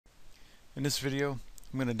In this video,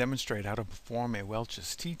 I'm going to demonstrate how to perform a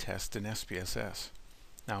Welch's t-test in SPSS.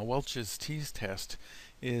 Now, Welch's t-test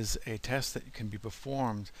is a test that can be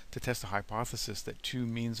performed to test a hypothesis that two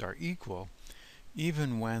means are equal,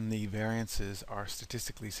 even when the variances are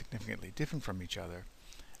statistically significantly different from each other,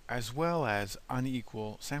 as well as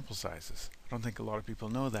unequal sample sizes. I don't think a lot of people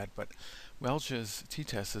know that, but Welch's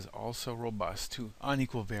t-test is also robust to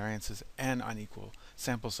unequal variances and unequal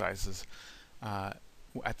sample sizes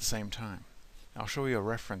at the same time. I'll show you a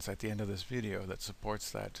reference at the end of this video that supports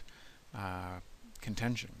that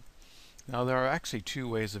contention. Now, there are actually two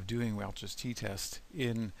ways of doing Welch's t-test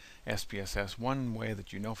in SPSS. One way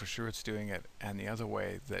that you know for sure it's doing it, and the other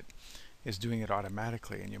way that is doing it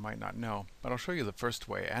automatically and you might not know. But I'll show you the first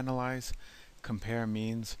way. Analyze, compare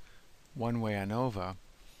means, one-way Anova.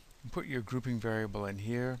 Put your grouping variable in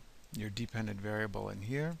here, your dependent variable in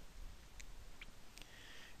here,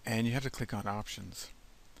 and you have to click on Options.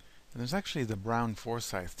 And there's actually the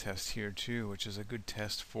Brown-Forsyth test here too, which is a good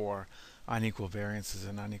test for unequal variances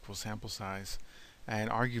and unequal sample size, and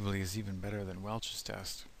arguably is even better than Welch's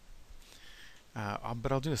test. But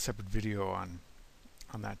I'll do a separate video on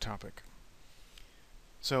that topic.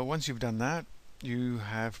 So once you've done that, you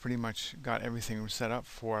have pretty much got everything set up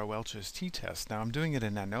for a Welch's t-test. Now, I'm doing it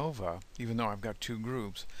in Anova, even though I've got two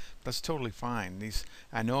groups. That's totally fine. These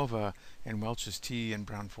Anova and Welch's t and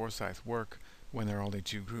Brown-Forsyth work when there are only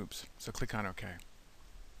two groups. So click on OK.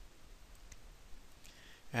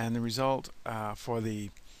 And the result for the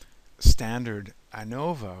standard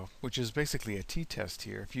Anova, which is basically a t-test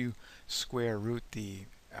here, if you square root the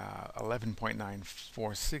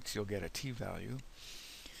 11.946, you'll get a t-value.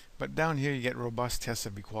 But down here you get robust tests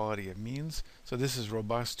of equality of means. So this is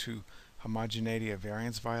robust to homogeneity of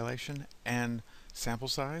variance violation and sample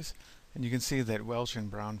size. And you can see that Welch and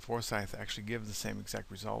Brown-Forsyth actually give the same exact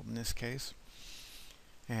result in this case.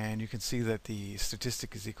 And you can see that the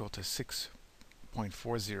statistic is equal to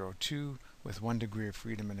 6.402 with 1 degree of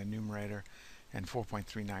freedom in a numerator and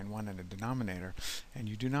 4.391 in a denominator. And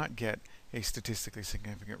you do not get a statistically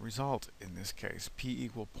significant result in this case, p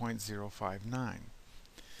equal 0.059.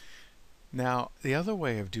 Now, the other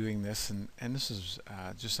way of doing this, and this is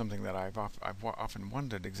just something that I've often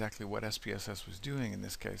wondered exactly what SPSS was doing in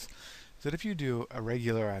this case, is that if you do a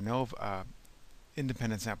regular Anova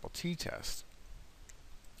independent sample t-test,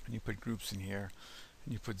 and you put groups in here,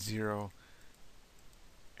 and you put 0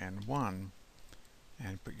 and 1,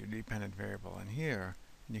 and put your dependent variable in here,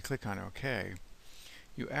 and you click on OK,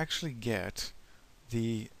 you actually get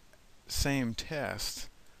the same test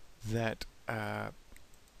that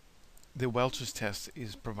the Welch's test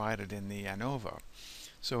is provided in the Anova.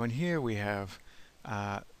 So in here we have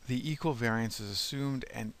the equal variances assumed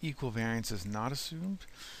and equal variances not assumed.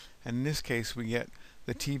 And in this case we get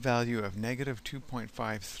the t-value of negative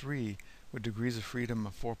 2.53 with degrees of freedom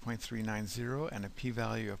of 4.390 and a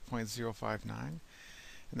p-value of 0.059. And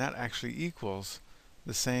that actually equals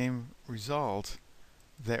the same result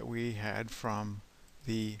that we had from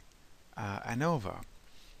the Anova.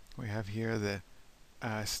 We have here the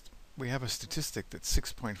we have a statistic that's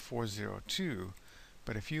 6.402,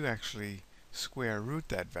 but if you actually square root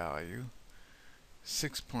that value,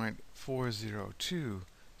 6.402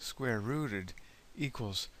 square rooted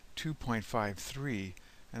equals 2.53,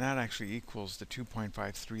 and that actually equals the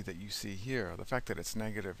 2.53 that you see here. The fact that it's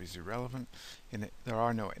negative is irrelevant, and there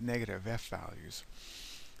are no negative f values.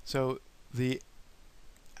 So the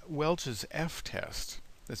Welch's f test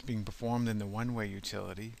that's being performed in the one-way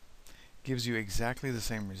utility gives you exactly the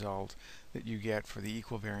same result that you get for the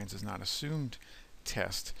equal variances not assumed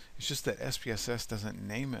test. It's just that SPSS doesn't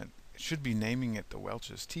name it. It should be naming it the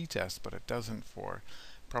Welch's t-test, but it doesn't for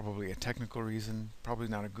probably a technical reason, probably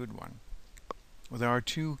not a good one. Well, there are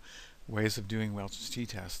two ways of doing Welch's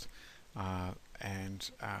t-test,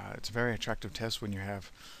 and it's a very attractive test when you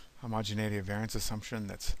have homogeneity of variance assumption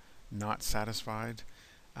that's not satisfied,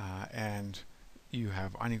 and you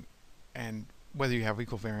have whether you have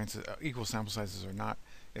equal variances, equal sample sizes or not,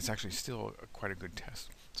 it's actually still quite a good test.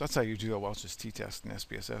 So that's how you do a Welch's t-test in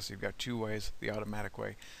SPSS. You've got two ways, the automatic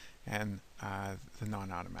way and the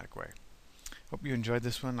non-automatic way. Hope you enjoyed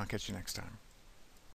this one. I'll catch you next time.